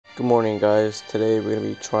Good morning, guys. Today we're going to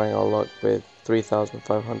be trying our luck with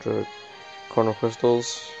 3,500 chrono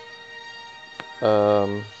crystals.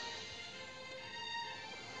 I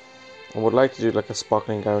would like to do like a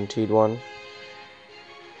sparkling guaranteed one,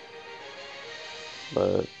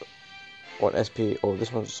 but what SP? Oh,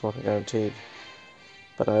 this one's sparkling guaranteed,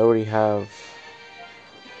 but I already have.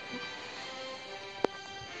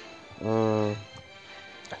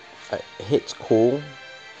 Hit's cool.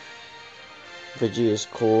 Veggie is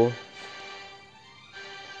cool.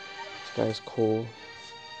 This guy's cool.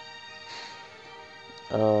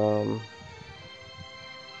 I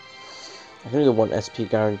can do the 1 SP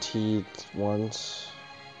guaranteed ones.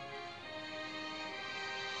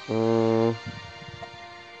 Let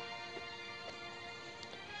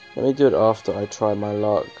me do it after I try my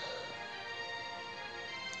luck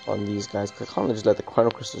on these guys, because I can't just let the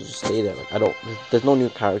chrono crystals just stay there. Like, there's no new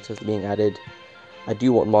characters being added. I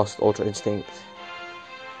do want Master Ultra Instinct.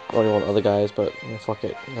 I only want other guys, but yeah, fuck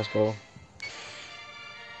it, let's go.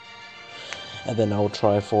 And then I'll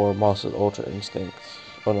try for Master Ultra Instinct.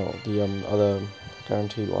 Oh no, the other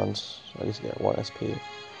guaranteed ones. So at least get 1 SP.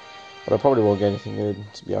 But I probably won't get anything good,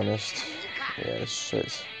 to be honest. Yeah, this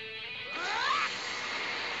shit.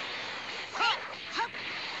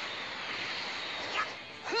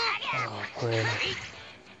 Oh, grim.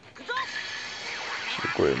 The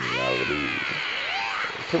grim reality.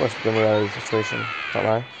 Pretty much the grim reality situation. Can't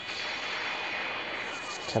lie.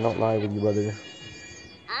 Cannot lie with you, brother.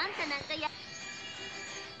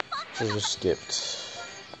 Just skipped.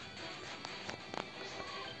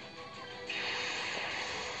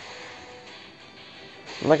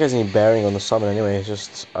 I'm not getting any bearing on the summon anyway. It's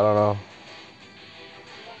just, I don't know.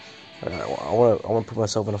 I want to put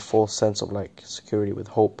myself in a full sense of like security with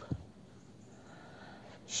hope.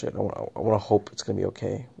 Shit, I want to hope it's gonna be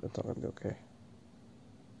okay. It's not gonna be okay.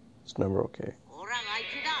 It's never okay.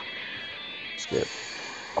 Skip.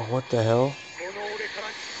 Oh, what the hell?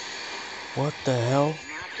 What the hell?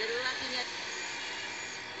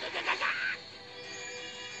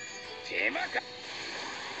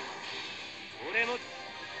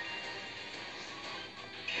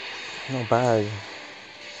 No bad.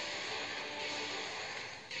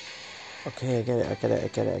 Okay, I get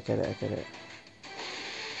it.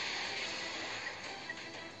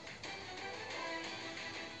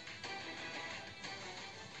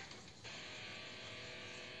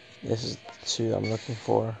 This is the 2 I'm looking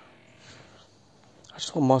for. I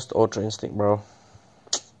just want Master Ultra Instinct, bro.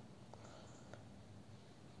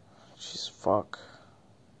 Jeez, fuck.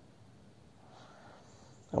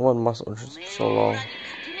 I want Master Ultra Instinct for so long.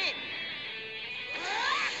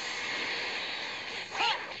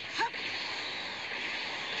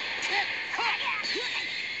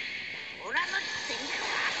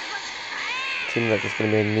 Seems like it's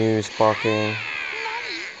gonna be a new sparking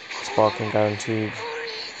guaranteed.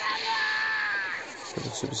 For the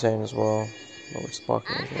Super Saiyan as well. Not with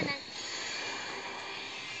sparking as well.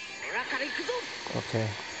 Okay.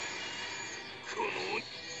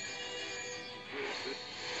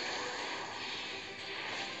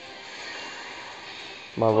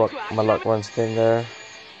 My luck runs thin there.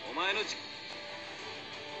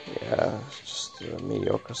 Yeah, it's just a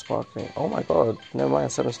mediocre sparking. Oh my god, never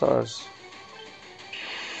mind, 7 stars.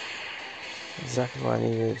 Exactly what I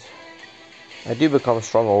needed. I do become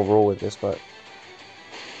strong overall with this, but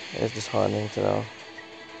it's disheartening to know.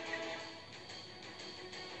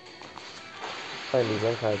 Playing these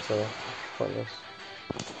end cards, so pointless.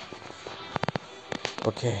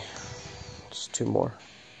 Okay, just 2 more.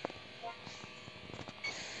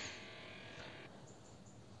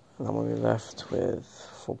 And I'm gonna be left with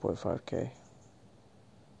 4.5k.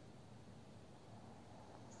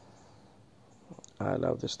 I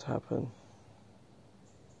allow this to happen.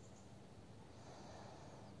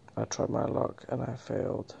 I tried my luck and I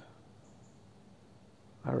failed.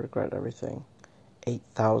 I regret everything.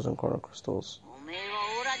 8,000 chrono crystals.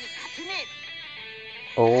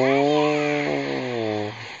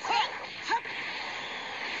 Oh.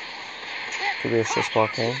 Could be a shit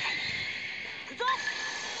sparking.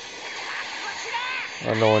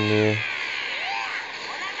 Oh, no one knew.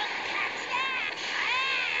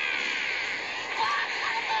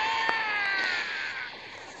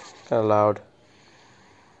 Kinda loud.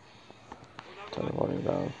 Turn the volume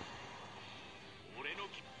down.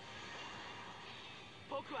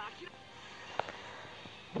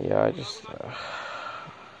 Yeah, I just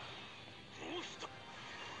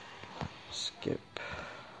skip.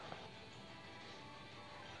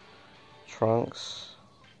 Trunks.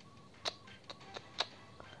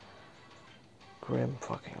 Grim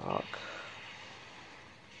fucking luck.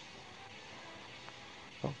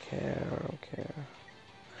 Don't care.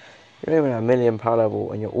 You're not even at a million power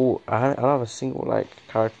level, and you're all. I don't have a single like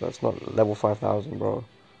character that's not level 5,000, bro.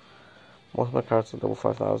 Most of my characters are level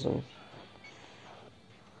 5,000.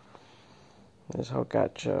 This is how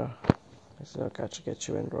gacha. This is how gacha gets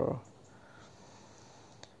you in, bro.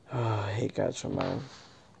 Oh, I hate gacha, man.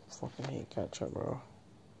 Fucking hate gacha, bro.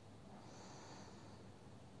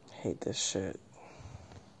 Hate this shit.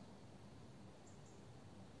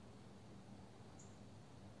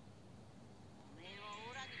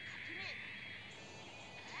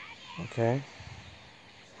 Okay.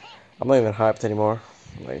 I'm not even hyped anymore.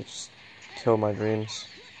 Like, just kill my dreams.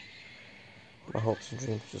 My hopes and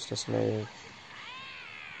dreams just dismayed.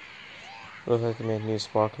 Looks like they made new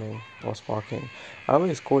sparkling. Or sparking. I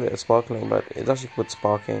always called it a sparkling, but it's actually called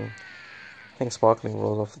sparking. I think sparkling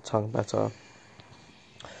rolls off the tongue better.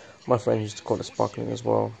 My friend used to call it sparkling as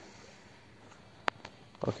well.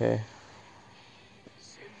 Okay.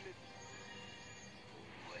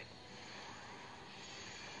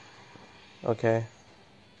 Okay.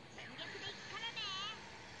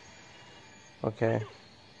 Okay.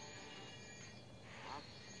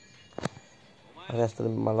 I tested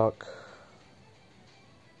my luck.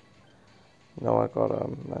 Now I got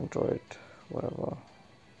Android, whatever.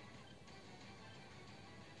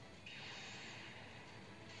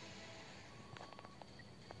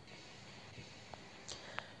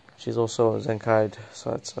 She's also a Zenkai,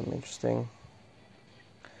 so that's interesting.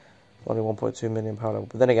 Only 1.2 million power level.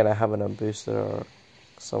 But then again, I haven't boosted or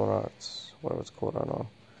summon arts, whatever it's called, I don't know.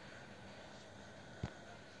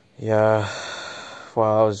 Yeah,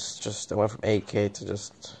 well, I went from 8k to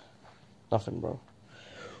just nothing, bro.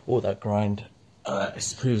 All that grind. I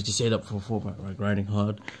previously stayed up for 4-pack, right? Grinding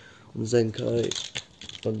hard on Zenkai,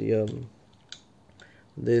 on the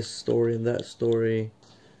this story and that story.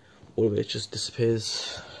 All of it just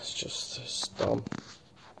disappears. It's dumb.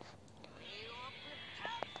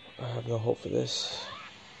 I have no hope for this.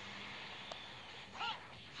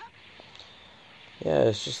 Yeah,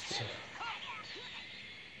 it's just.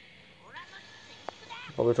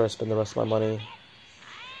 I'll probably try to spend the rest of my money,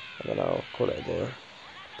 and then I'll call it a day.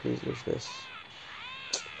 Please lose this.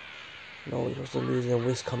 No, you're supposed to lose, and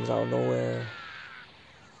Whisk comes out of nowhere.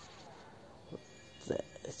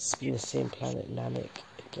 It's been the same planet, Namek,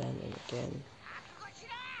 again and again.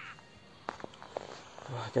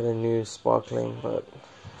 I get a new sparkling, but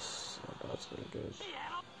that's really good.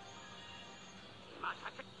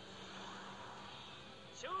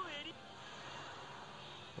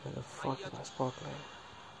 Where the fuck is my sparkling?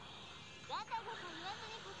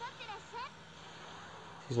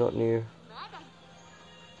 He's not new.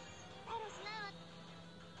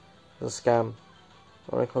 It's a scam.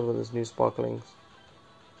 I only comes with his new sparklings.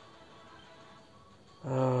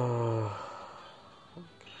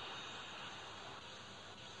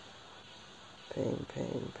 Pain,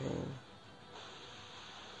 pain, pain.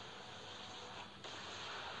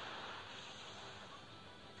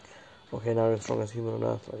 Okay, now you're the strongest human on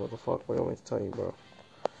earth. Like, what the fuck? What do you want me to tell you, bro?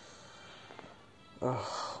 Ugh,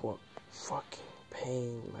 what fucking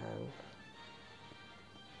pain, man.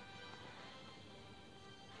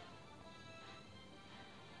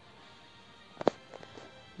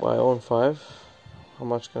 Well, I own 5. How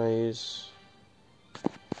much can I use?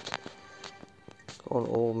 Go on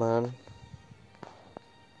all, man.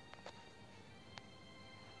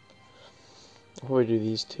 I'll probably do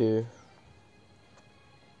these 2.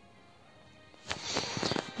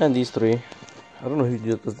 And these 3. I don't know who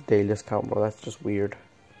does the daily discount, bro. That's just weird.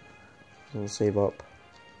 Doesn't save up.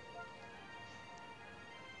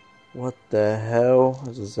 What the hell?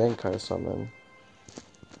 There's a Zenkai summon.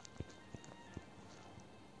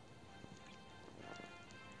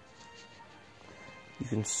 You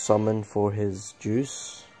can summon for his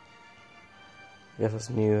juice. I guess that's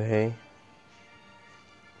new, hey?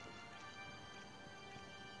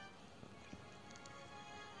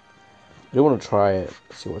 I do want to try it,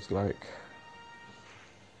 see what it's like.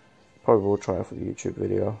 Probably will try it for the YouTube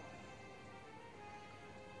video.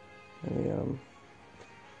 Maybe, I'm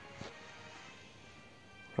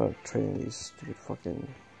not training these stupid fucking.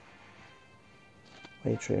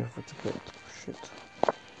 Why are you training for ticket? Shit.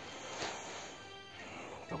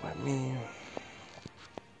 Don't mind me.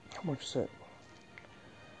 How much is it?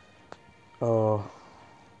 Oh.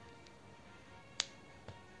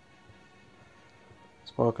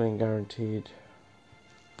 Sparkling guaranteed.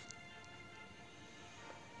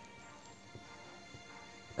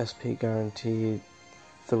 SP guaranteed.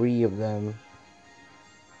 3 of them.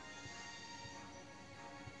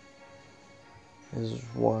 This is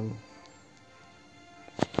 1.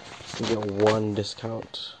 You get 1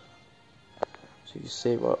 discount. So you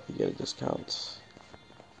save up, you get a discount.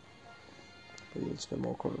 We need to spend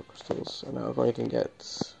more quarter crystals, and now I can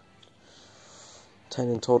get 10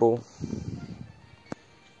 in total.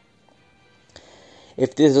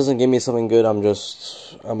 If this doesn't give me something good, I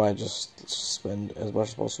might just spend as much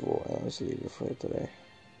as possible and honestly leave it for it today.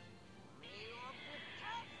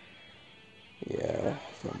 Yeah,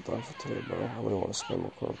 I think I'm done for today, bro. I really want to spend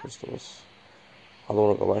more quarter crystals. I don't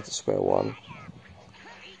want to go back to square one.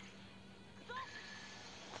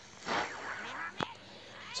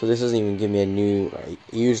 So this doesn't even give me a new, like,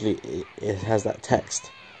 usually it has that text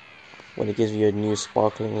when it gives you a new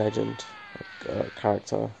sparkling legend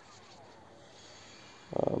character.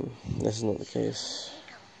 This is not the case.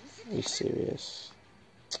 Are you serious?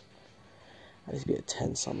 I need to be a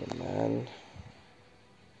 10 summon, man.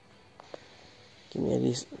 Give me at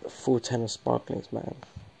least a full 10 of sparklings, man.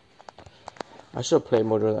 I should have played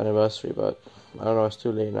more during the anniversary, but I don't know, it's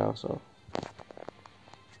too late now, so.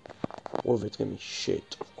 All of it's gonna be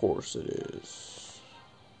shit, of course it is.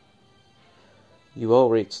 UL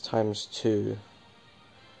rates ×2.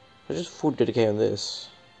 I just full dedicate on this.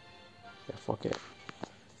 Yeah, fuck it.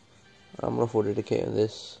 I'm gonna full dedicate on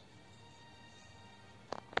this.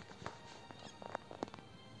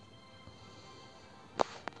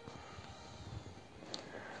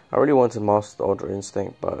 I really wanted Master the Ultra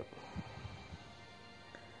Instinct, but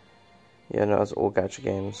yeah, no, it's all gacha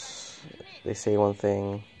games. They say one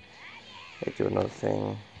thing, they do another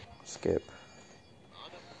thing. Skip.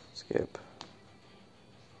 Skip.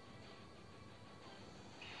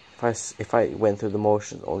 If I went through the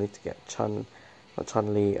motions only to get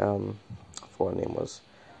Chun-Li, I forgot what her name was.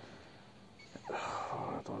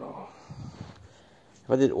 I don't know.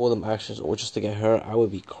 If I did all them actions all just to get her, I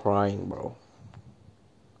would be crying, bro.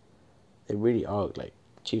 They really are like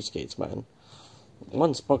cheapskates, man.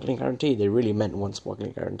 One sparkling guarantee. They really meant one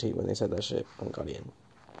sparkling guarantee when they said that shit on Guardian.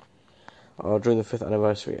 During the 5th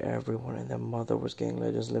anniversary, everyone and their mother was getting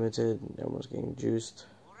Legends Limited. Everyone was getting juiced.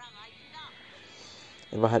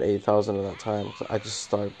 If I had 8,000 at that time, so I just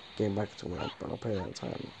started getting back to when I played at that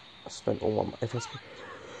time. I spent all my FSP.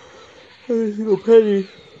 Every single penny.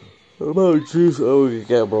 The amount of juice I would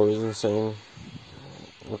get, bro, is insane.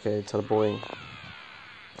 Okay, teleporting.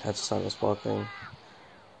 Had to sign a sparkling.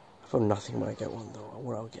 I feel nothing when I get one though.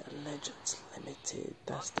 When I would get Legends Limited,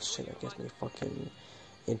 that's the shit that gets me fucking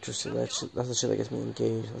interested. That's the shit that gets me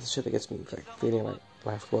engaged. That's the shit that gets me like feeling like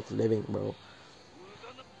life's worth living, bro.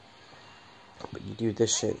 But you do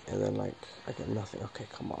this shit and then like I get nothing. Okay,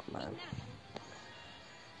 come on, man.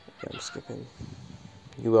 Yeah, I'm skipping.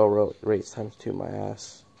 UL rates ×2 my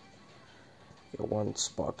ass. Get one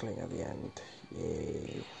sparkling at the end.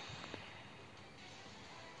 Yay.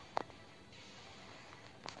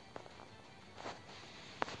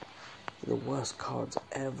 The worst cards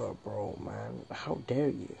ever, bro, man. How dare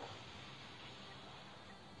you?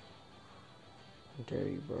 How dare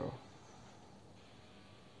you, bro?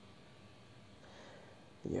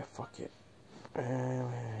 Yeah, fuck it. I'm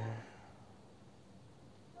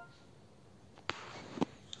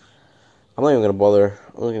not even gonna bother.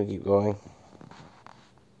 I'm just gonna keep going.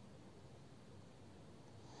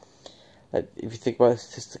 Like, if you think about it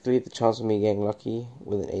statistically, the chance of me getting lucky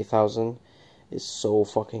with an 8,000 is so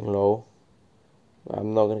fucking low.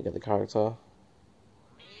 I'm not gonna get the character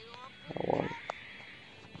I want.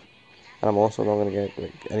 And I'm also not gonna get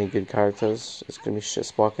like any good characters. It's gonna be shit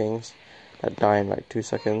sparkings that die in like 2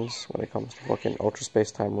 seconds when it comes to fucking Ultra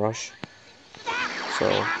Space Time Rush.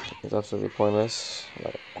 So it's absolutely pointless.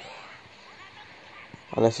 Like,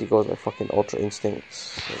 unless he goes like fucking Ultra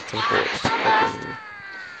Instincts, like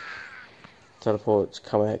teleports,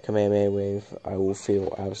 Kamehameha Wave, I will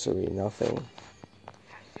feel absolutely nothing.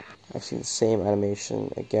 I've seen the same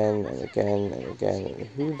animation again and again and again. And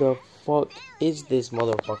who the fuck is this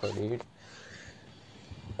motherfucker, dude?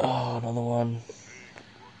 Oh, another one.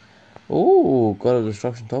 Ooh, God of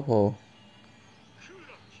Destruction top hole.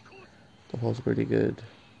 Top hole's pretty good.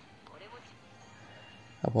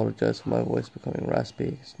 I apologize for my voice becoming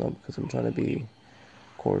raspy. It's not because I'm trying to be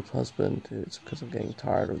Corp's husband. It's because I'm getting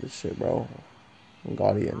tired of this shit, bro.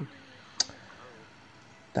 Guardian.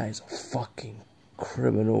 That is a fucking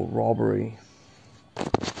criminal robbery.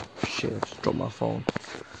 Shit, I just dropped my phone.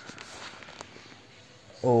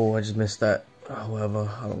 Oh, I just missed that. Oh, whatever,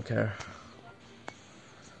 I don't care.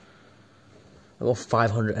 I got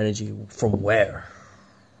 500 energy from where?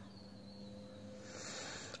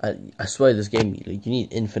 I swear this game, like, you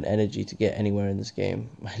need infinite energy to get anywhere in this game.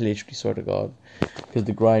 I literally swear to God. Because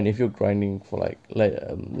the grind, if you're grinding for like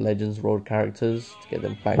Legends Road characters to get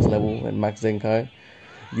them max level and max Zenkai,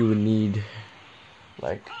 you would need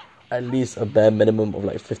like at least a bare minimum of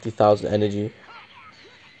like 50,000 energy.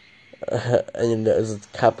 And then there's a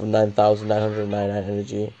cap of 9,999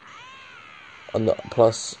 energy. On the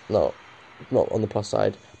plus, no, not on the plus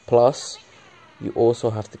side. Plus, you also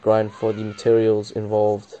have to grind for the materials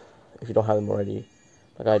involved if you don't have them already,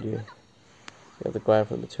 like I do. You have to grind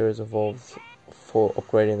for the materials involved for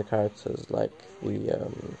upgrading the characters, like the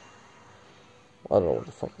I don't know what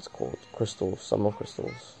the fuck it's called, crystals, summon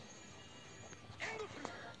crystals.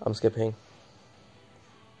 I'm skipping.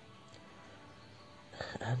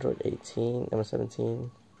 Android 18, MS17.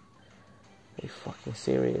 Are you fucking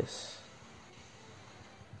serious?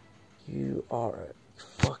 You are a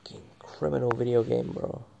fucking criminal video game,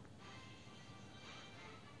 bro.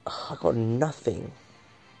 I got nothing.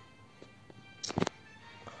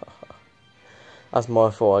 That's my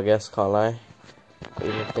fault, I guess, can't lie.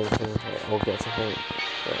 Even thinking I'll get something.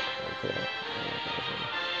 But, okay.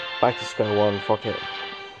 Back to square one, fuck it.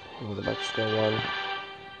 We'll go back to square one.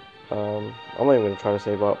 I'm not even gonna try to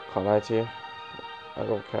save up, can't lie to you. I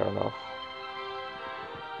don't care enough.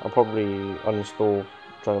 I'll probably uninstall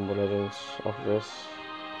Dragon Ball Legends after this,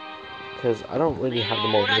 because I don't really have the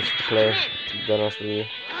motivation to play, to be honest with you.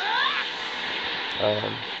 Like,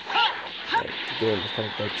 the game is kind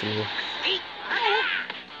of dead to me.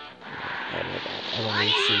 I don't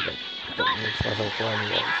really see myself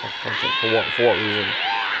grinding out content. For what reason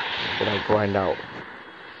would I grind out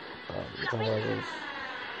Dragon Ball Legends?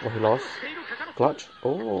 What, he lost? Clutch?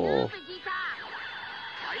 Oh.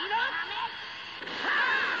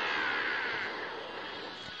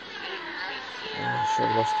 I should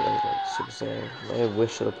have lost it. I was like Super Saiyan. I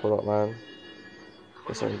wish I would have pulled up, man.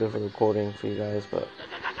 Guess I'm good for recording for you guys, but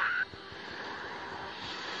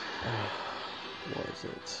what is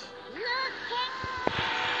it?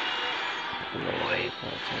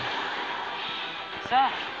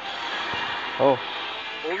 Oh.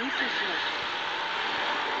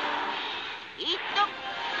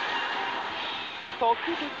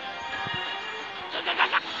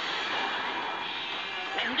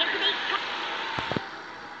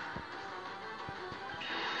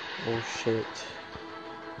 Oh shit.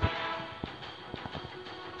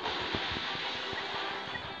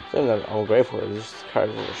 Something that I'm grateful for is just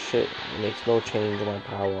cards are shit. It makes no change in my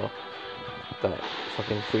power. That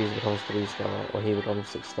fucking Freeze becomes 3-star or he becomes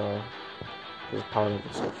 6-star. His power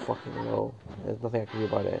level is so fucking low. There's nothing I can do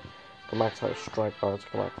about it. I can max out strike cards, I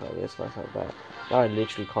can max out this, max out that. Now I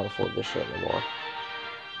literally can't afford this shit anymore.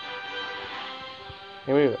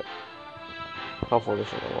 Can you believe it? I can't afford this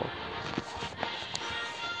shit anymore.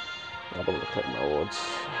 I'm gonna collect my awards. I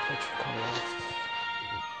literally can't last.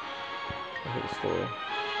 I hate the story.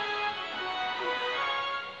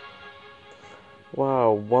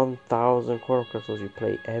 Wow, 1,000 quarter crystals you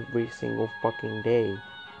play every single fucking day.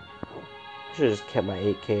 I should have just kept my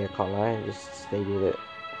 8k, I can't lie, and just stayed with it.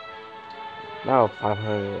 Now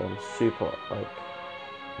 500, I'm super, like,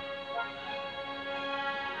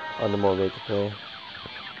 undermotivated to play.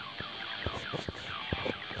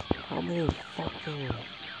 How many fucking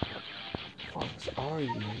fucks are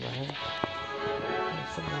you, man?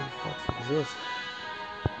 So many fucks exist.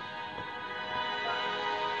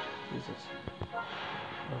 Jesus.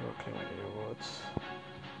 I'm gonna play my awards.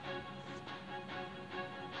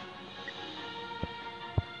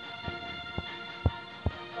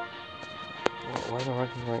 Why is my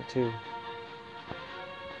ranking rank 2?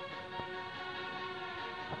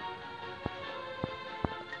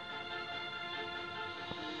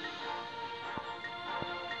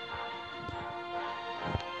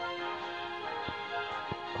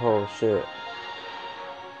 Oh shit.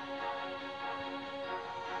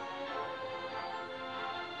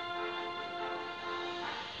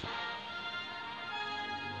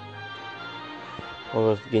 All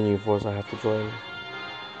those Ginyu Force I have to join.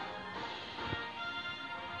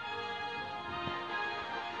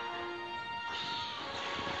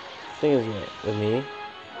 The thing is, with me,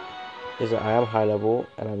 is that I am high level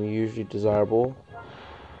and I'm usually desirable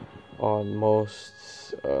on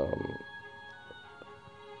most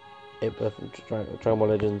Dragon Ball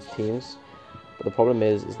Legends teams. But the problem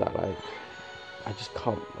is that like I just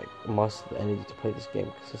can't like muster the energy to play this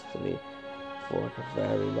game consistently for like a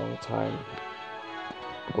very long time.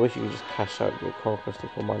 I wish you could just cash out your Chrono Crystal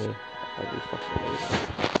for money. That'd be fucking amazing.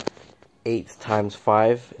 8 times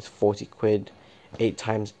 5 is 40 quid. 8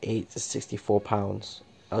 times 8 is 64 pounds.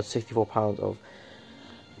 That's 64 pounds of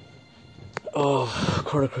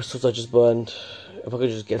Chrono Crystals I just burned. If I could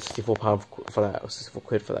just get 64 pounds for that, or 64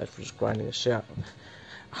 quid for that, for just grinding the shit out,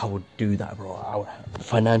 I would do that, bro. I would have,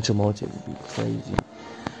 financial motive would be crazy.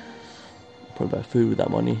 Probably buy food with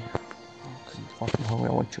that money. Because I'm fucking hungry,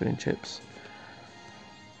 I want chicken and chips.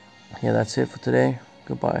 Yeah, that's it for today.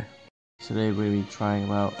 Goodbye. Today we're going to be trying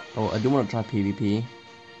him out. Oh, I do want to try PvP.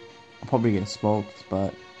 I'll probably get smoked,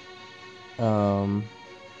 but probably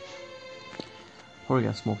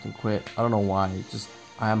get smoked and quit. I don't know why. Just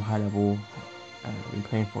I am high level. I've been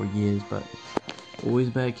playing for years, but always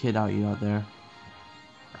better kid out you out there.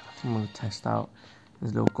 I'm gonna test out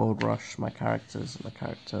this little gold rush. My character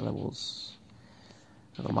levels.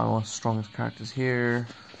 I got my most strongest characters here.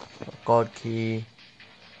 God key.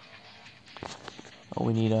 Oh,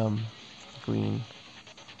 we need green.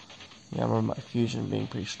 Yeah, I remember my fusion being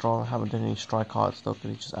pretty strong. I haven't done any strike cards though,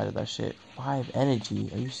 because he just added that shit. 5 energy.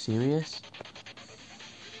 Are you serious?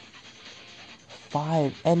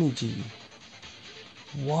 5 energy.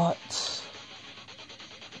 What?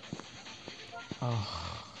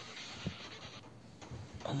 Oh.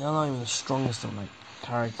 And they're not even the strongest of my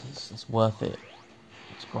characters. It's worth it.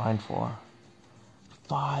 It's grind for.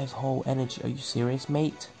 5 whole energy. Are you serious,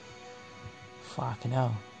 mate? Fucking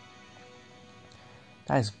hell.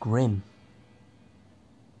 That is grim.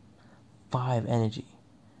 5 energy.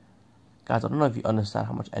 Guys, I don't know if you understand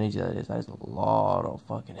how much energy that is. That is a lot of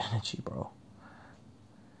fucking energy, bro.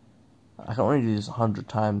 I can only do this 100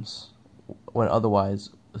 times, when otherwise,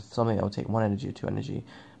 something that would take 1 energy or 2 energy,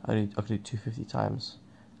 I could do 250 times.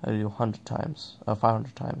 I could do 100 times,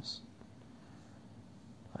 500 times.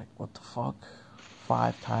 Like, what the fuck?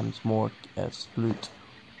 5 times more loot.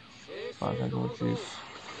 5 times more juice.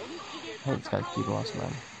 I hate this guy's people lost,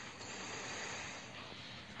 man.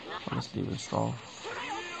 Honestly, we're strong.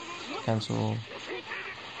 Cancel.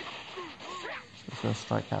 Let's go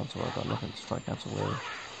strike cancel. I got nothing to strike cancel with.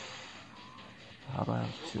 How do I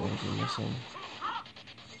have 2 energy missing?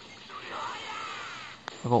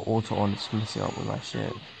 I got auto on, it's messing up with my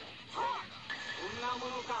shit.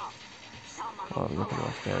 Oh, look at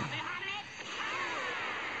my dead.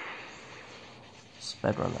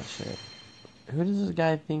 Sped run that shit. Who does this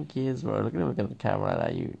guy think he is, bro? Look at him looking at the camera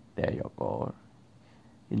like you. There you go.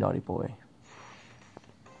 You naughty boy.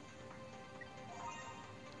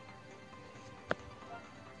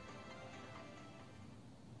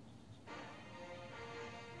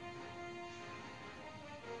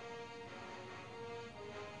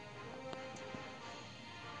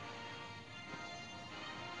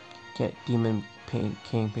 Get Demon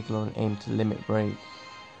King Piccolo and aim to limit break.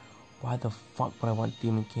 Why the fuck would I want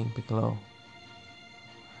Demon King Piccolo?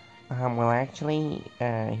 Well actually, he's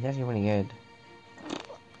actually really good.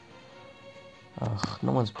 Ugh,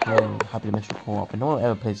 no one's playing High Dimensional Co-op, and no one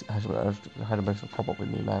ever plays High Dimensional Co-op with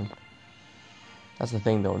me, man. That's the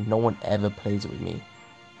thing though, no one ever plays it with me.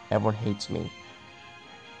 Everyone hates me.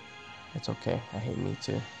 It's okay, I hate me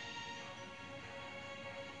too.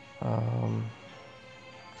 Should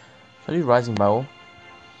I do Rising Bow?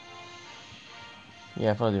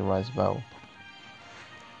 Yeah, I thought I did Rising Bow.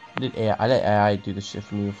 I let AI do the shit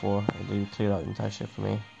for me before. They cleared out the entire shit for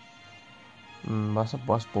me. That's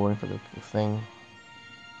boring for the thing.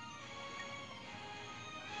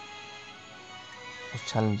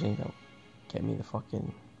 It's challenging though. Get me the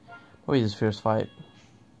fucking. Probably this fierce fight.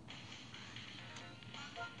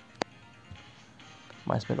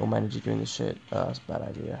 Might spend all my energy doing this shit. That's a bad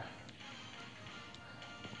idea.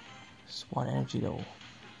 Just 1 energy though.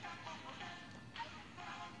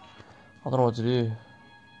 I don't know what to do.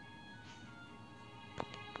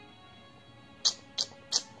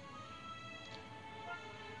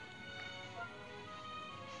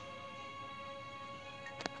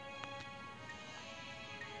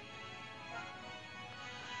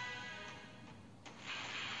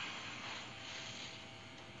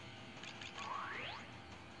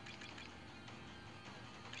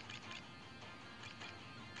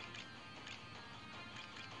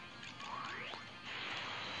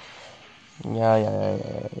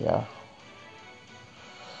 Yeah.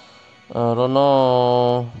 I don't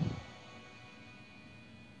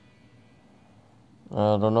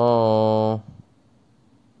know.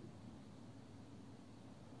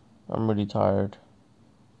 I'm really tired.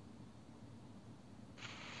 I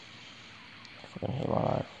fucking hate my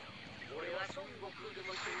life.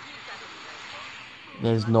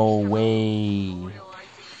 There's no way.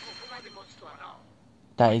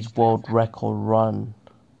 That is world record run.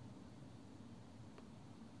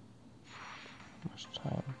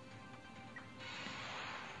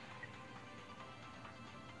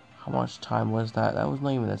 How much time was that? That was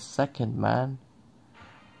not even a second, man.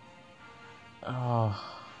 Oh,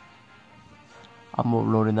 I'm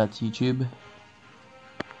uploading that to YouTube.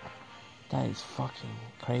 That is fucking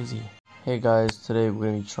crazy. Hey guys, today we're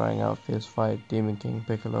going to be trying out Fierce Fight Demon King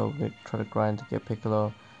Piccolo. We're going to try to grind to get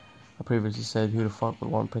Piccolo. I previously said who the fuck would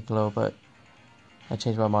want Piccolo, but I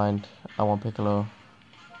changed my mind. I want Piccolo.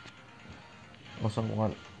 Also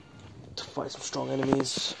want to fight some strong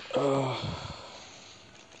enemies. I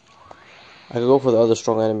could go for the other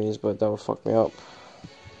strong enemies, but that would fuck me up.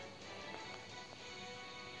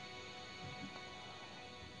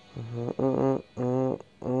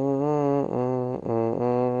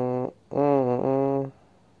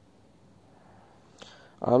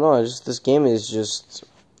 I don't know, this game is just,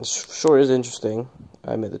 sure is interesting,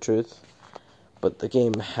 I admit the truth, but the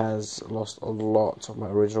game has lost a lot of my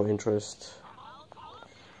original interest.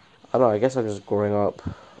 I don't know, I guess I'm just growing up.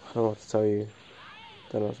 I don't know what to tell you.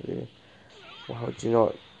 I don't know what to do. Wow, did you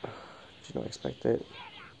not expect it?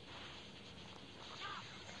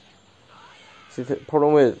 See, the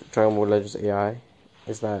problem with Dragon Ball Legends AI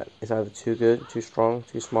is that it's either too good, too strong,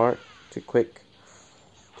 too smart, too quick,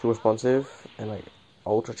 too responsive, and like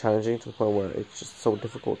ultra challenging to the point where it's just so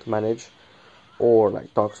difficult to manage, or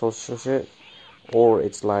like Dark Souls and shit, or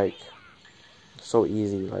it's like so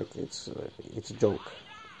easy, like it's a joke.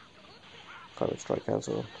 Can't strike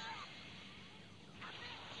cancel.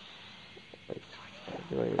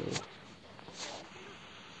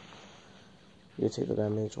 You take the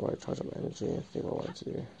damage while I charge up energy. I think what I want to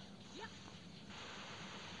do.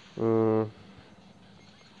 No.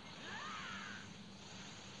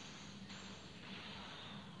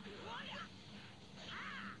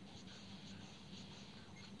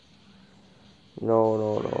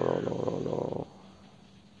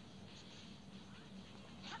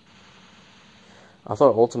 I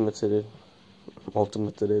thought ultimated it.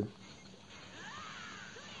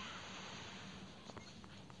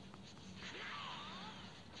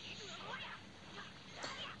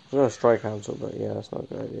 I'm gonna strike cancel, but yeah, that's not a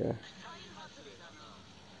good idea.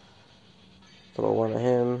 Throw one at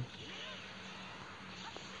him.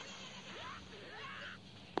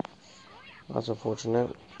 That's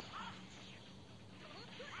unfortunate.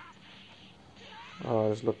 Oh, I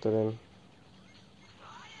just looked at him.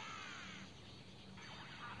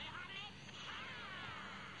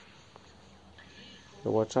 So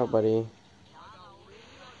watch out, buddy.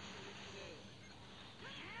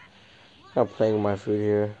 I'm playing with my food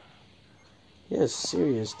here. He has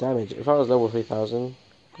serious damage. If I was level 3000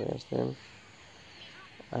 against him,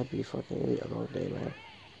 I'd be fucking elite a long day, man.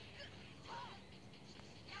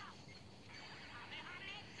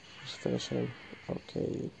 Just finish him.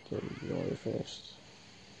 Okay, you already finished.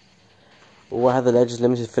 Oh, I had the Legends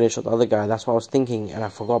Limited finish on the other guy. That's what I was thinking, and I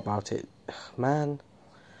forgot about it. Man,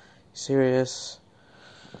 serious.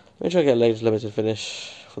 Let me try to get Legends Limited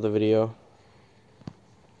finish for the video.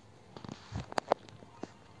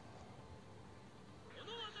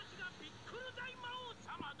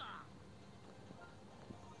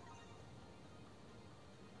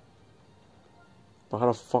 But how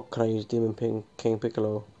the fuck can I use Demon King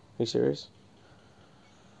Piccolo? Are you serious?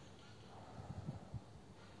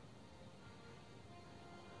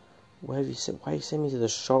 Why you send me to the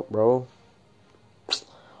shop, bro?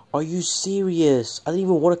 Are you serious? I didn't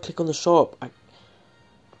even want to click on the shop.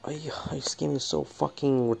 This game is so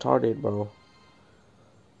fucking retarded, bro.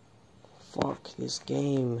 Fuck this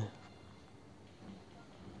game.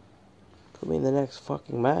 Put me in the next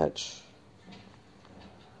fucking match.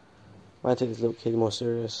 Might take this little kid more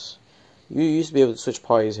serious. You used to be able to switch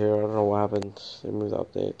parties here. I don't know what happened. They moved the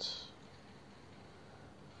update.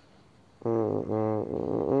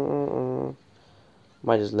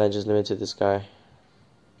 Might just Legends Limited this guy.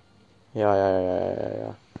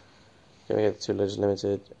 Yeah. Gonna get 2 Legends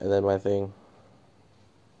Limited and then my thing.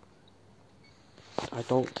 I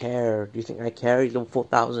don't care. Do you think I care? He's level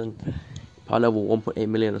 4000. Power level 1.8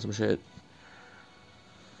 million or some shit.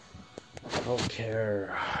 I don't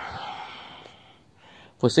care.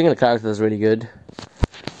 For single character that's really good,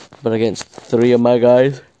 but against 3 of my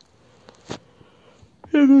guys,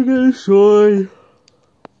 you're gonna get destroyed.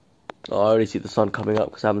 Oh, I already see the sun coming up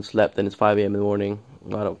because I haven't slept and it's 5 AM in the morning.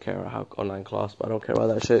 I don't care how online class, but I don't care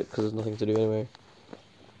about that shit because there's nothing to do anyway.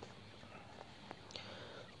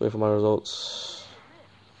 Wait for my results.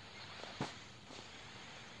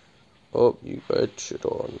 Oh, you got shit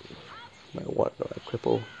on. My what? No, I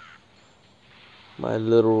cripple. My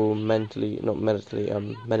little medically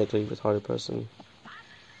retarded person.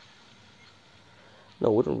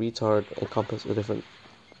 No, wouldn't retard encompass a different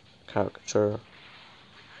caricature?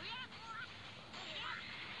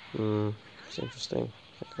 It's interesting.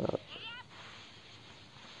 Like that.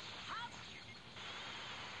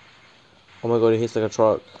 Oh my god, he hits like a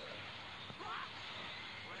truck.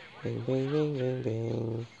 Bing, bing, bing, bing,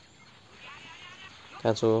 bing.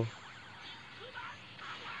 Cancel.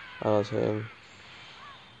 I was him.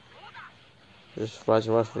 Just rise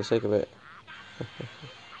and rush for the sake of it.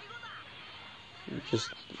 Just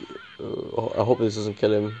I hope this doesn't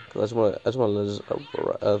kill him. I just want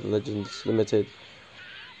Legends Limited.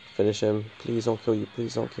 Finish him. Please don't kill you.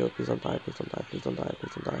 Please don't kill. Please don't die. Please don't die. Please don't die.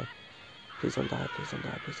 Please don't die. Please don't die. Please don't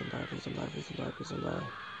die. Please don't die. Please don't die. Please don't die. Please don't die.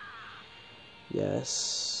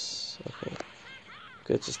 Yes. Okay.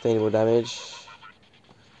 Good sustainable damage.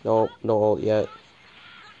 No ult yet.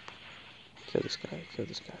 Kill this guy. Kill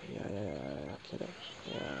this guy. Yeah. Kill him.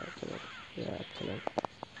 Yeah, kill him. Yeah, kill him.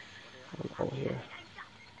 I'm ult here.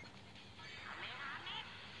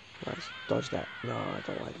 Nice. Dodge that. No, I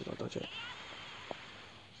don't like it. Don't dodge it.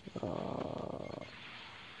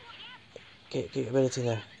 Get your ability in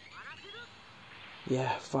there.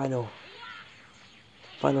 Yeah, final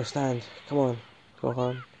stand. Come on, go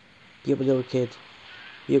on. Be up a little kid.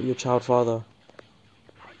 Be up your child father.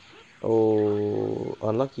 Oh,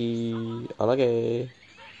 unlucky.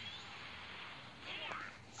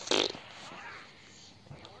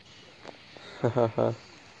 Hahaha.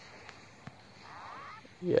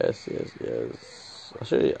 Yes.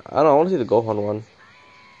 Actually, I don't know, I want to see the Gohan one.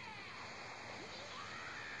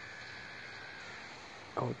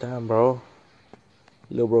 Oh damn, bro.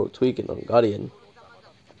 Lil bro tweaking on Guardian.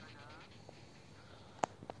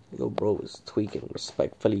 Lil bro is tweaking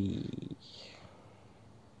respectfully.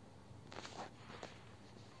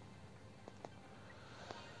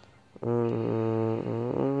 I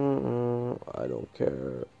don't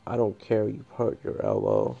care. I don't care you hurt your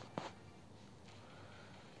elbow.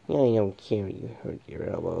 Yeah, I don't care you hurt your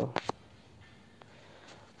elbow.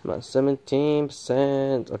 I'm at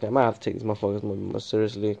 17%. Okay, I might have to take these motherfuckers more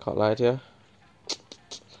seriously. Can't lie to you.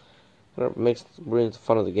 It ruins the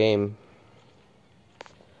fun of the game.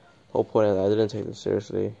 Whole point of that, I didn't take them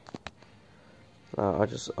seriously. I'll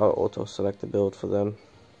auto select the build for them.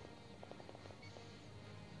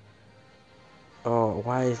 Oh,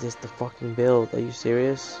 why is this the fucking build? Are you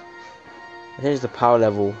serious? I changed the power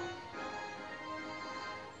level.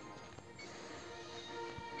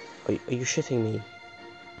 Are you shitting me?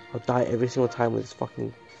 I'll die every single time with this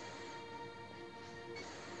fucking...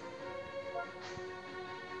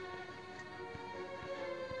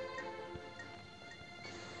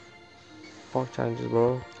 Fuck challenges,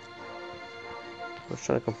 bro. I was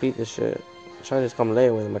trying to complete this shit. Challenges come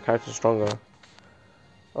later when my character's stronger.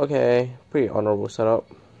 Okay, pretty honorable setup.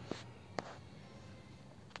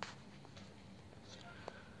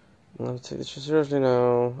 I'm gonna take this shit seriously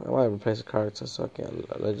now. I might replace the character so I can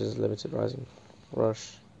Legends Limited Rising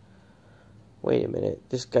Rush. Wait a minute,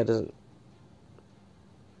 this guy doesn't...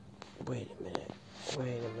 Wait a minute.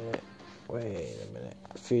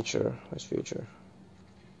 Future, where's Future?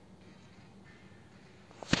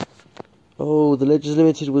 Oh, the Legends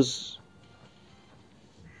Limited was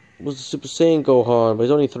the Super Saiyan Gohan, but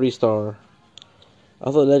he's only 3-star.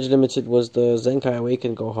 I thought Legend Limited was the Zenkai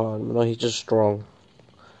Awakened Gohan, but no, he's just strong.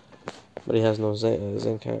 But he has no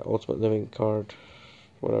Zenkai Ultimate Living card,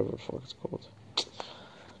 whatever the fuck it's called.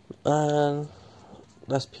 And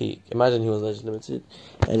that's peak. Imagine he was Legend Limited,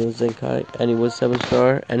 and he was Zenkai, and he was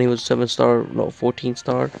 7-star, and he was 7-star, no,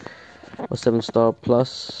 14-star, or 7-star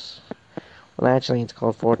plus. Well, actually, it's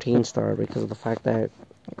called 14-star because of the fact that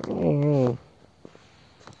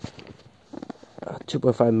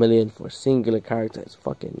 2.5 million for a singular character is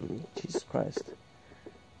fucking Jesus Christ.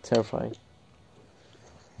 Terrifying.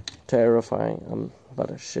 I'm about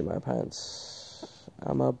to shit my pants.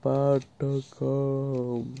 I'm about to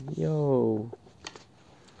go. Yo.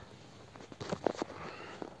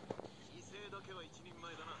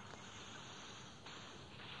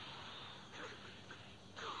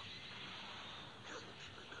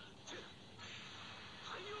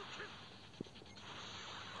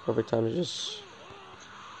 Perfect time to just...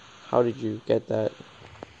 How did you get that?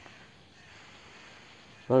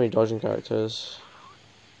 Not many dodging characters,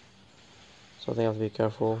 so I think I have to be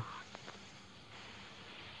careful.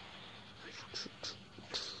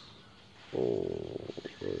 Oh,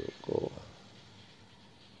 there you go.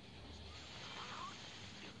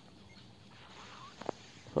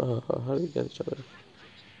 How do you get each other?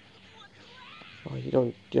 Oh, you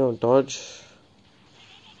don't dodge.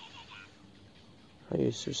 I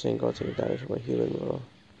used to saying God taking damage from a human, bro.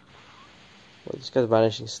 Well, this guy's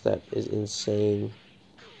vanishing step is insane.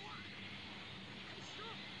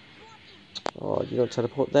 Oh, you don't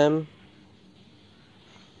teleport them?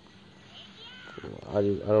 I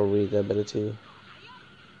don't read the ability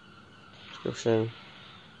description.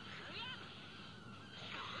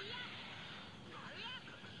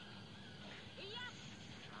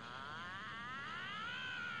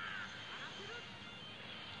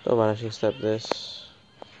 Don't vanishing step this.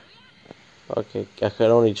 Okay, I can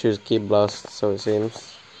only choose Keep Blast, so it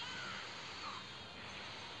seems.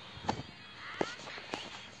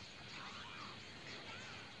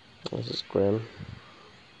 This is grim.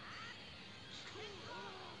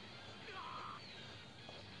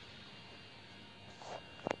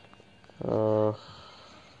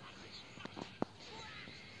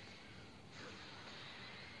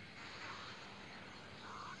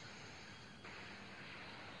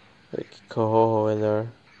 Kikoho in there.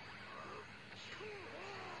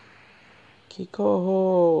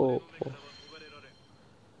 Kikoho!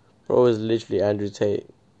 Bro is literally Andrew Tate.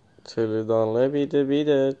 Tulu don lebi de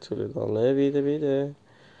bide, tulu don lebi de bide.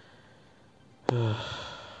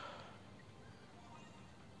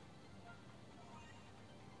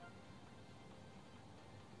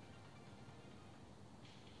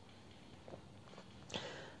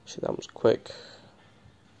 Shit, that was quick.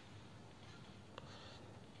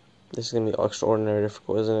 This is gonna be extraordinarily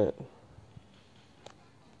difficult, isn't it?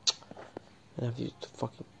 I have to use the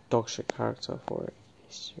fucking dog shit character for it. Are you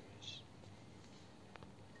serious?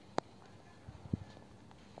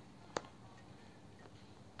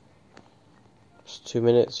 Just 2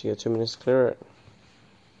 minutes, you get 2 minutes to clear it.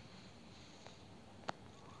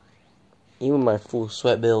 Even my full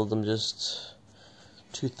sweat build, I'm just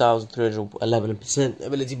 2,311%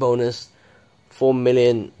 ability bonus, 4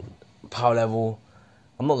 million power level.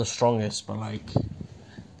 I'm not the strongest, but like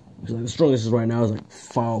the strongest is right now is like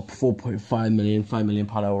 4.5 million, 5 million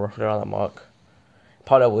power level, roughly around that mark.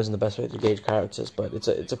 Power level isn't the best way to gauge characters, but it's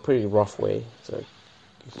a pretty rough way to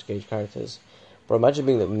gauge characters. But imagine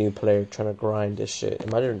being the new player trying to grind this shit.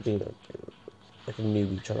 Imagine being like a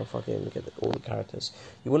newbie trying to fucking get all the characters.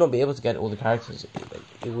 You will not be able to get all the characters.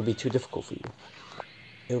 It would be too difficult for you.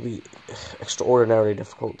 It will be extraordinarily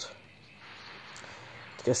difficult.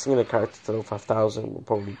 Guessing a character to level 5,000 will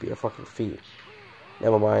probably be a fucking feat.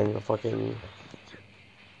 Never mind the fucking...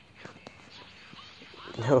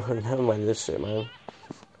 Never mind this shit, man.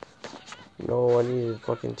 No, I need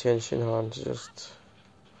fucking Tien Shinhan to just...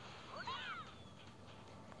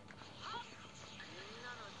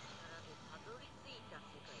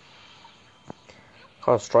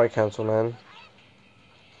 Can't strike cancel, man.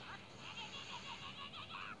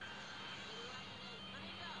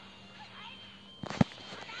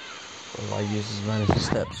 I use his vanishing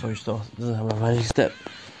step, so he still doesn't have a vanishing step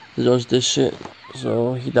to dodge this shit,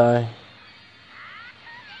 so he die.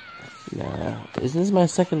 Nah, isn't this my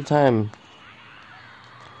second time?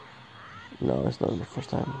 No, it's not the first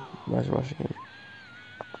time. Imagine rushing him.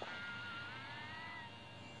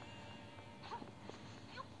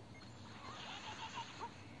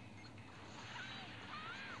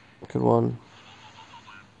 Good one.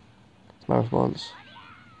 It's my response.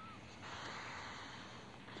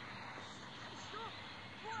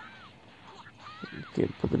 Okay,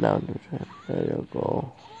 put it down. There you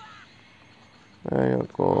go. There you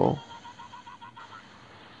go.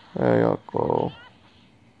 There you go.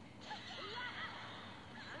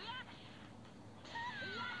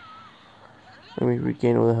 Let me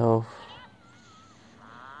regain all the health.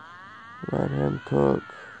 Let him cook.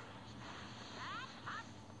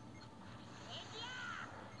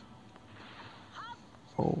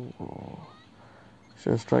 Oh.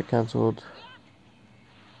 Should have strike cancelled.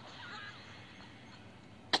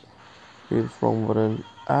 Use wrong button.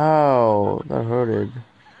 Ow! That hurted.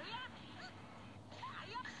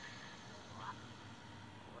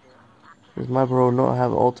 Does my bro not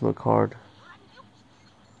have ultimate card?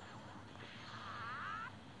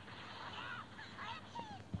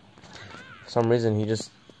 For some reason he just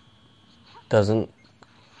doesn't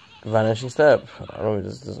vanishing step. I don't know, he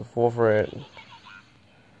just doesn't fall for it.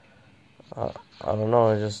 I don't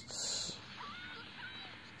know, it just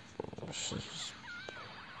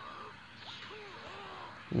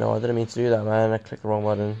no, I didn't mean to do that, man. I clicked the wrong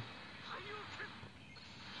button.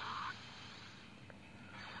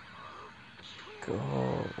 Go.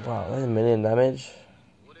 Wow, that's 1 million damage.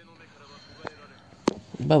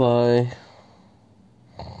 Bye bye.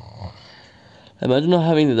 Imagine not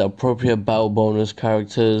having the appropriate battle bonus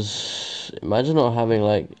characters. Imagine not having,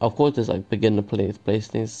 like, of course there's like beginner place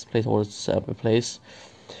things, place orders to set up in place.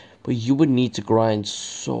 But you would need to grind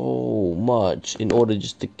so much in order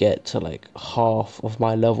just to get to like half of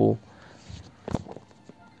my level.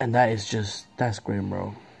 And that is just, that's grim,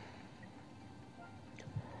 bro.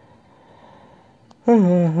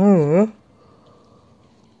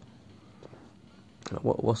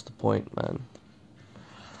 What's the point, man?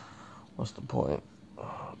 What's the point?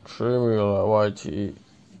 Treat me like YT.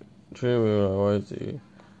 Treat me like YT.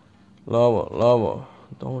 Lava.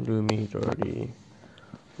 Don't do me dirty.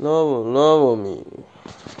 Lava me.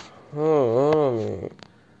 Lava me.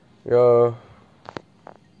 Yo.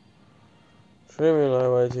 Treat me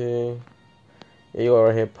like YT. Yeah, you are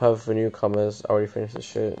right here, pub for newcomers. I already finished this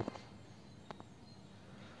shit.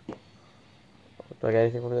 Do I get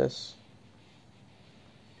anything from this?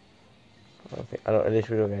 I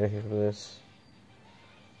literally don't get anything from this.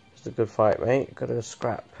 It's a good fight, mate. Got a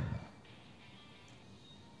scrap.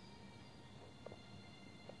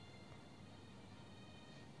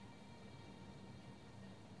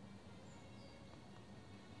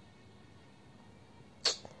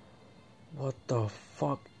 What the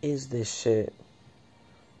fuck is this shit?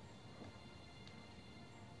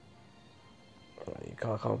 You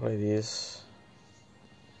can't play these.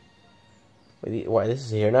 Wait, what? This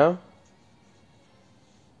is here now?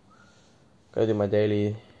 Gotta do my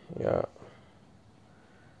daily. Yeah.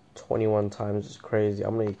 21 times is crazy.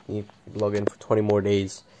 I'm gonna need to log in for 20 more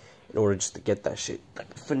days in order just to get that shit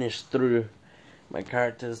finished through my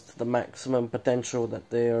characters to the maximum potential that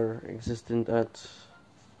they are existent at.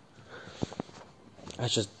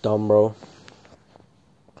 That's just dumb, bro.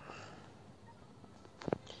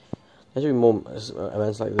 There should be more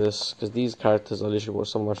events like this, because these characters are literally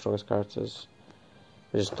some of my strongest characters.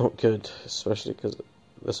 They're just not good, especially because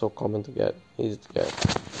they're so common to get, easy to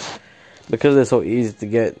get. Because they're so easy to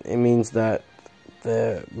get, it means that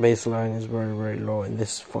the baseline is very, very low, and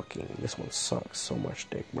this one sucks so much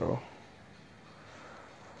dick, bro.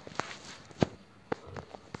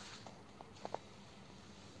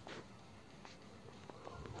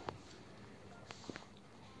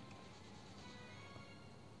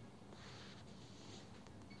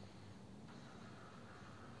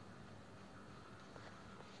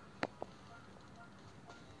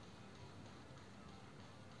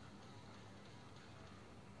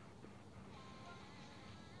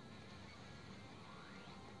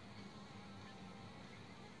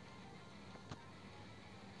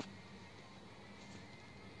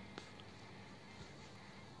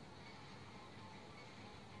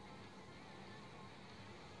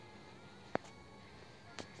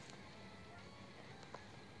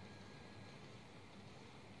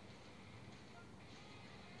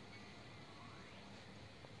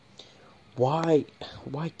 Why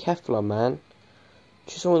Kefla, man?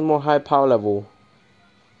 Choose someone with more high power level.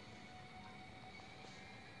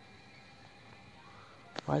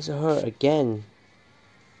 Why is it her again?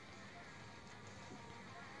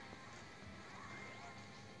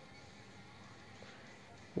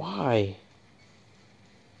 Why?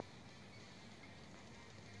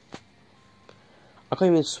 I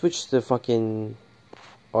can't even switch the fucking...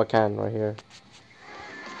 Oh, I can right here.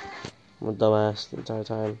 I'm a dumbass the entire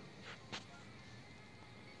time.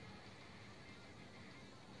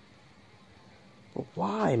 But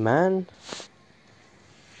why, man?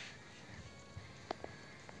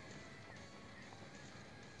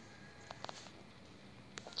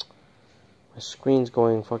 My screen's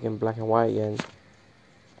going fucking black and white again.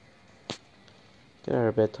 Get out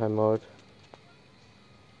of bedtime mode.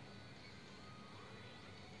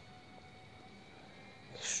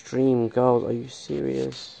 Extreme goals, are you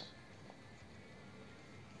serious?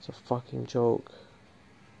 It's a fucking joke.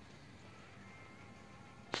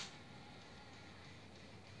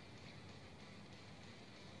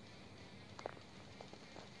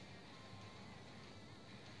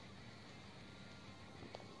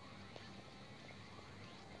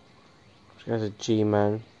 This guy's a G,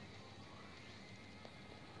 man.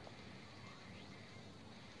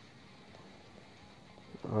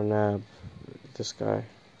 Oh, nab. This guy.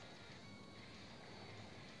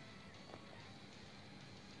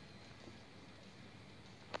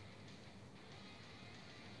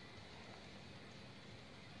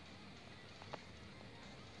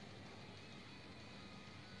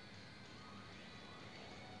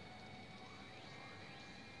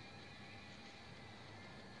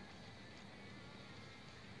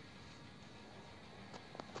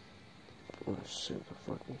 Oh, super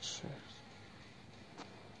fucking shit.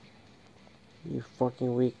 You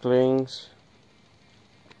fucking weaklings.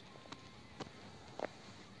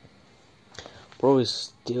 Bro is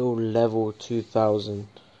still level 2000.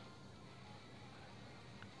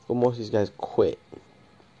 Well, most of these guys quit.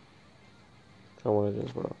 I want to do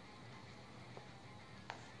this, bro.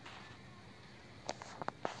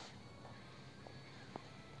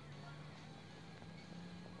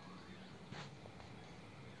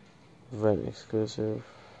 Event exclusive.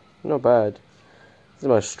 Not bad. This is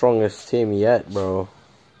my strongest team yet, bro.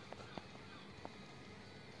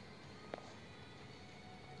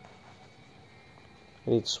 I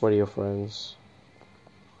need sweatier friends.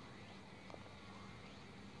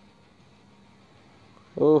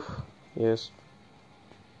 Oof, yes.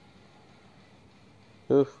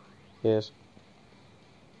 Oof, yes.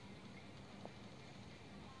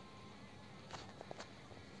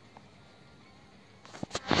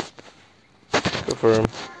 Confirm.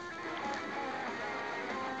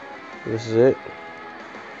 This is it.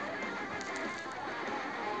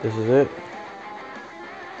 This is it.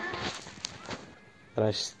 And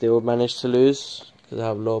I still managed to lose because I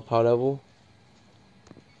have lower power level.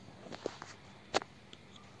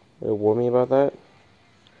 Don't warn me about that.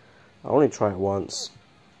 I only try it once.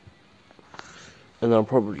 And I'll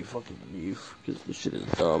probably fucking leave because this shit is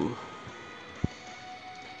dumb.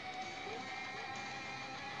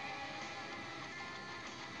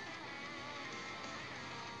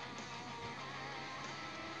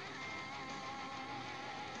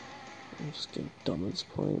 I'm just getting dumb at this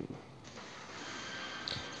point.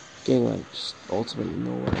 Getting like just ultimately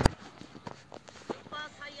nowhere.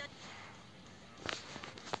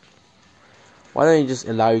 Why don't you just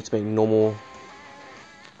allow you to make normal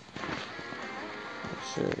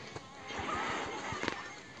shit?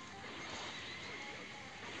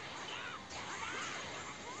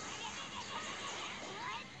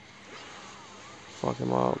 Fuck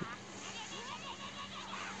him up.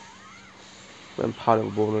 When powder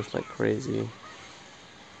bonus like crazy.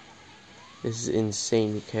 This is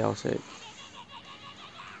insanely chaotic.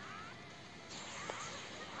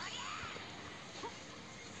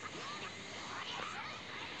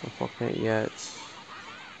 Not fucking it yet.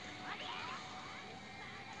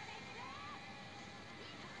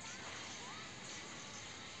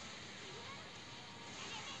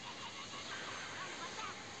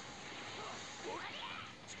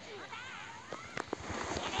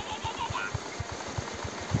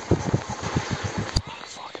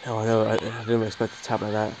 Oh, I know, I didn't expect to tap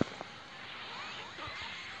like that.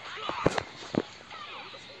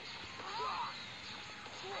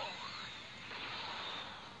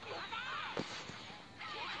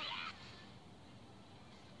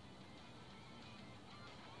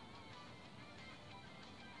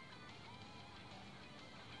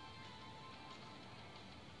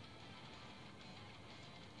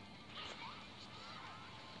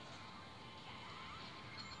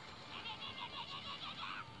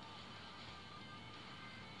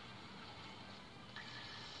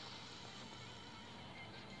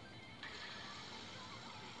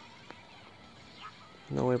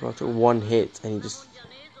 No way, bro. I took one hit and he just...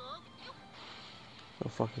 No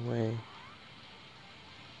fucking way.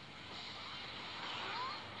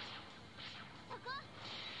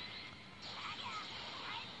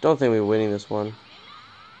 Don't think we're winning this one.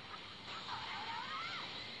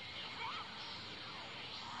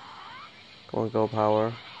 Come on, go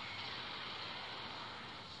power.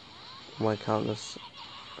 I might count this.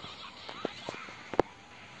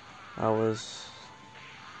 Hours.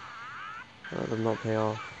 That did not pay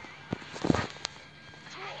off.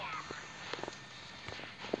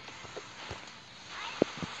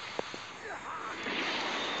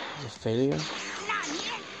 Is it failure?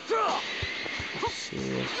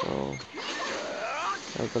 Seer, so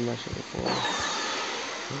I've done that shit before.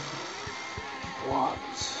 What?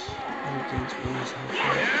 I didn't lose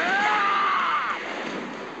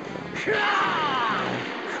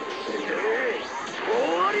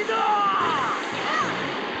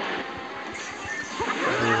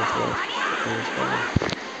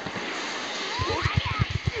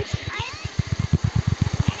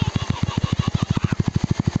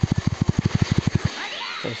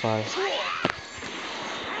It's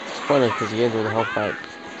pointless because he gains all the health back,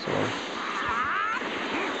 so yeah,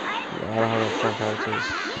 I don't have enough strong characters.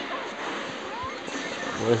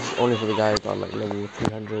 Well, this is only for the guys that are like level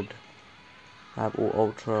 300. I have all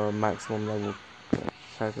ultra maximum level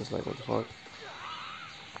characters, like what the fuck.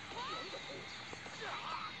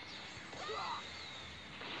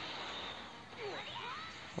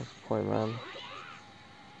 What's the point, man?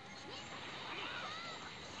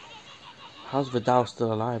 How's Vidal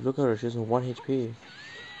still alive? Look at her, she's on 1 HP.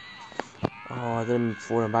 Oh, I didn't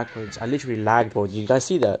fall backwards. I literally lagged, bro. Did you guys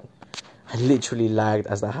see that? I literally lagged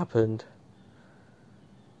as that happened.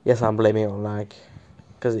 Yes, I'm blaming it on lag.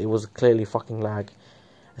 Because it was clearly fucking lag.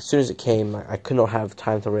 As soon as it came, I could not have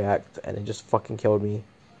time to react, and it just fucking killed me.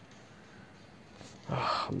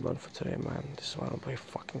 Oh, I'm done for today, man. This is why I don't play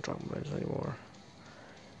fucking Dragon Ball anymore.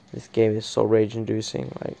 This game is so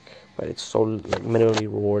rage-inducing, like, but it's so like minimally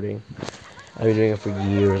rewarding. I've been doing it for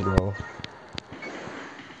years, bro.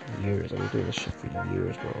 Years. I've been doing this shit for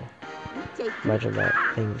years, bro. Imagine that,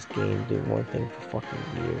 playing this game, doing one thing for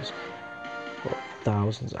fucking years. Bro,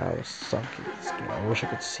 thousands of hours sunk in this game. I wish I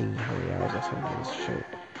could see how many hours I sunk in this shit.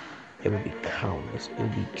 It would be countless. It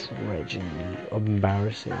would be dredgingly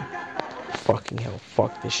embarrassing. Fucking hell.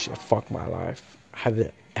 Fuck this shit. Fuck my life. Have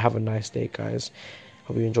a nice day, guys.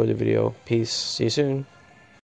 Hope you enjoyed the video. Peace. See you soon.